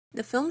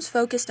The films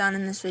focused on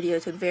in this video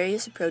took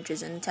various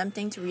approaches in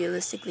attempting to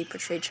realistically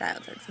portray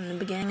childhood from the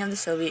beginning of the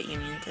Soviet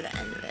Union to the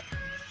end of it.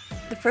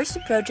 The first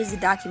approach is the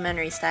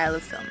documentary style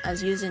of film,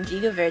 as used in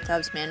Giga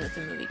Vertov's Man with a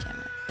Movie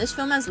Camera. This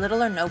film has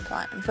little or no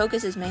plot and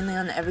focuses mainly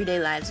on the everyday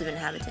lives of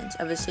inhabitants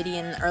of a city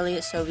in the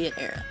earliest Soviet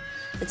era,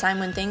 the time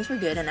when things were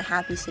good and a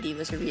happy city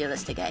was a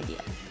realistic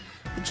idea.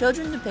 The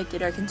children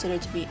depicted are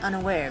considered to be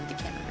unaware of the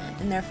cameraman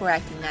and therefore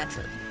acting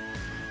naturally.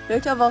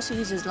 Vertov also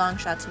uses long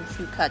shots and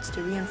few cuts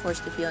to reinforce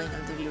the feeling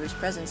of the viewer's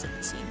presence at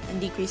the scene and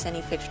decrease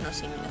any fictional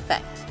seeming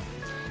effects.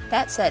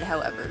 That said,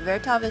 however,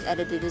 Vertov has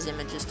edited his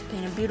images to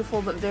paint a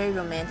beautiful but very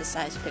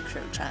romanticized picture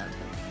of childhood.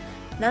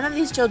 None of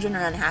these children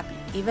are unhappy,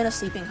 even a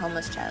sleeping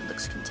homeless child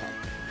looks content.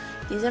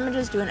 These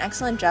images do an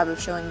excellent job of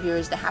showing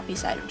viewers the happy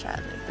side of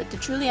childhood, but to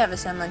truly have a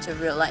semblance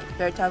of real life,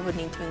 Vertov would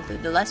need to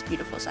include the less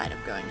beautiful side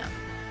of growing up,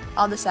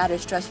 all the sad or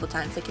stressful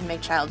times that can make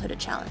childhood a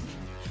challenge.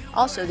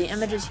 Also, the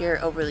images here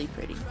are overly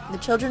pretty. The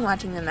children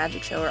watching the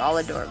magic show are all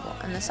adorable,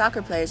 and the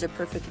soccer players are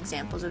perfect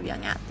examples of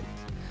young athletes.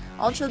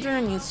 All children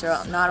and youths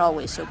are not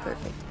always so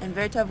perfect, and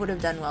Vertov would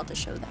have done well to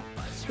show that.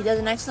 He does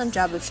an excellent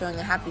job of showing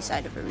the happy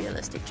side of a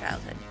realistic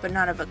childhood, but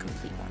not of a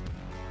complete one.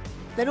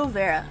 Little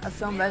Vera, a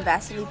film by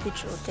Vasily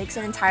Pichul, takes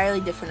an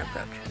entirely different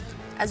approach.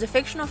 As a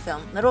fictional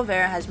film, Little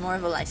Vera has more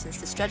of a license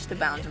to stretch the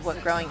bounds of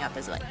what growing up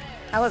is like.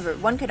 However,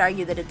 one could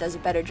argue that it does a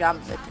better job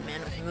of it than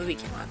Man with a Movie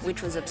Camera,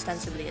 which was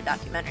ostensibly a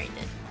documentary,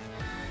 did.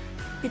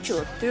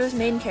 Pichul, through his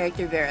main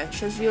character Vera,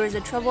 shows viewers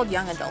a troubled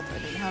young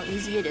adulthood and how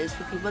easy it is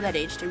for people that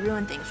age to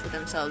ruin things for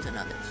themselves and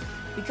others.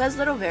 Because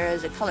Little Vera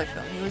is a color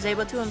film, he was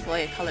able to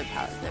employ a color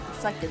palette that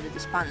reflected the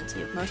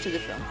despondency of most of the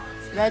film.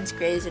 Reds,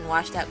 grays, and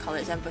washed-out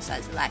colors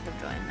emphasize the lack of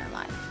joy in their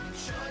lives.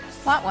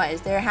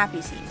 Plot-wise, there are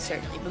happy scenes,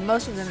 certainly, but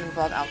most of them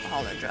involve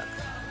alcohol or drugs.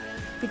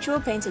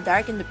 Pichul paints a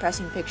dark and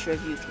depressing picture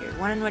of youth here,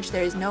 one in which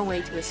there is no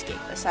way to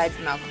escape aside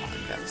from alcohol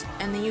and drugs,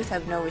 and the youth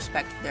have no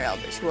respect for their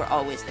elders, who are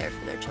always there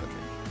for their children.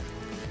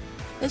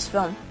 This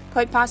film,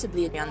 quite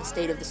possibly on the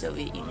state of the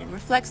Soviet Union,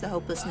 reflects the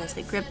hopelessness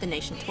that gripped the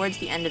nation towards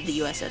the end of the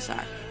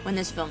USSR when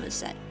this film is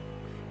set.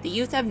 The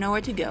youth have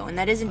nowhere to go, and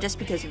that isn't just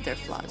because of their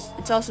flaws.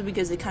 It's also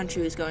because the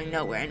country was going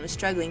nowhere and was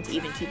struggling to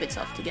even keep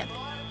itself together.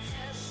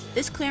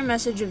 This clear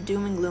message of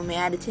doom and gloom may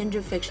add a tinge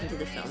of fiction to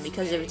the film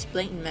because of its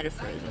blatant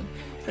metaphorism,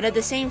 but at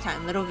the same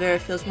time, Little Vera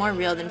feels more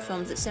real than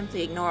films that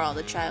simply ignore all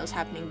the trials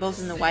happening both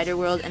in the wider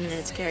world and in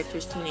its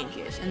characters' teenage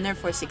years, and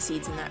therefore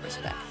succeeds in that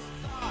respect.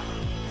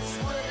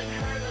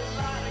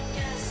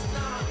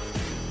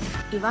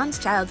 Ivan's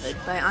Childhood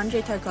by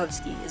Andrei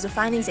Tarkovsky is a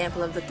fine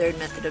example of the third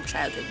method of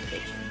childhood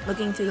depiction,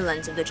 looking through the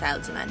lens of the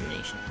child's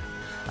imagination.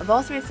 Of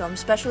all three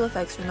films, special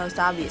effects were most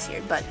obvious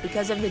here, but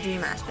because of the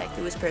dream aspect,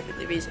 it was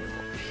perfectly reasonable.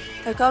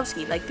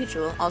 Tarkovsky, like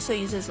Pichul, also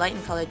uses light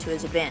and color to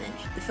his advantage.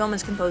 The film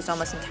is composed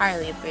almost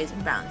entirely of grays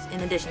and browns,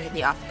 in addition to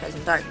the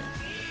oft-present darkness.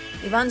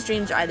 Ivan's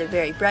dreams are either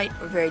very bright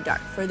or very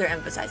dark, further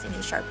emphasizing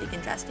his sharply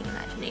contrasting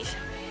imagination.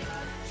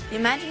 The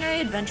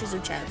imaginary adventures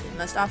of childhood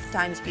must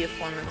oftentimes be a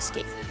form of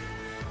escape.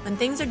 When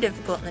things are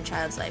difficult in the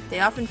child's life, they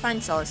often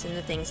find solace in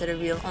the things that are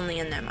real only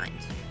in their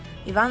minds.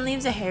 Ivan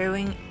leaves a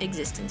harrowing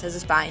existence as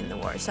a spy in the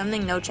war,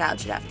 something no child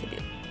should have to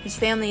do. His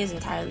family is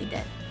entirely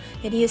dead.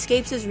 Yet he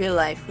escapes his real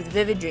life with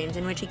vivid dreams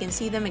in which he can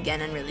see them again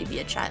and really be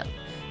a child.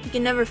 He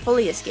can never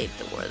fully escape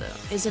the war,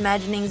 though. His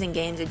imaginings and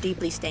games are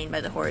deeply stained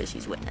by the horrors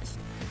he's witnessed.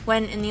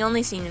 When, in the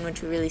only scene in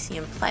which we really see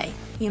him play,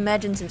 he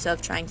imagines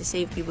himself trying to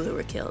save people who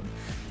were killed,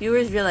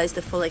 viewers realize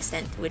the full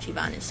extent to which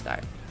Ivan is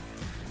scarred.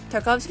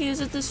 Tarkovsky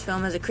uses this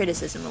film as a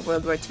criticism of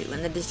World War II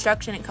and the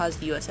destruction it caused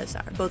the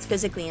USSR, both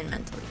physically and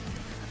mentally.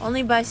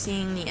 Only by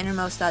seeing the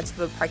innermost thoughts of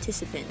a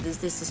participant does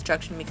this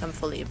destruction become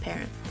fully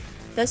apparent.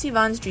 Thus,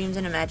 Ivan's dreams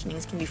and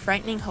imaginings can be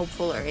frightening,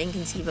 hopeful, or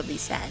inconceivably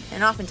sad,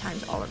 and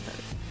oftentimes all of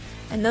those.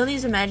 And though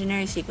these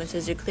imaginary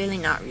sequences are clearly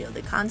not real,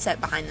 the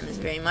concept behind them is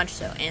very much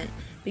so, and,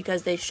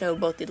 because they show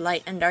both the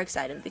light and dark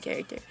side of the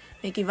character,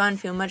 make Ivan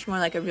feel much more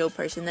like a real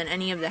person than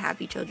any of the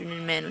happy children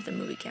in Man with a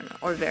Movie Camera,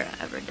 or Vera,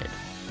 ever did.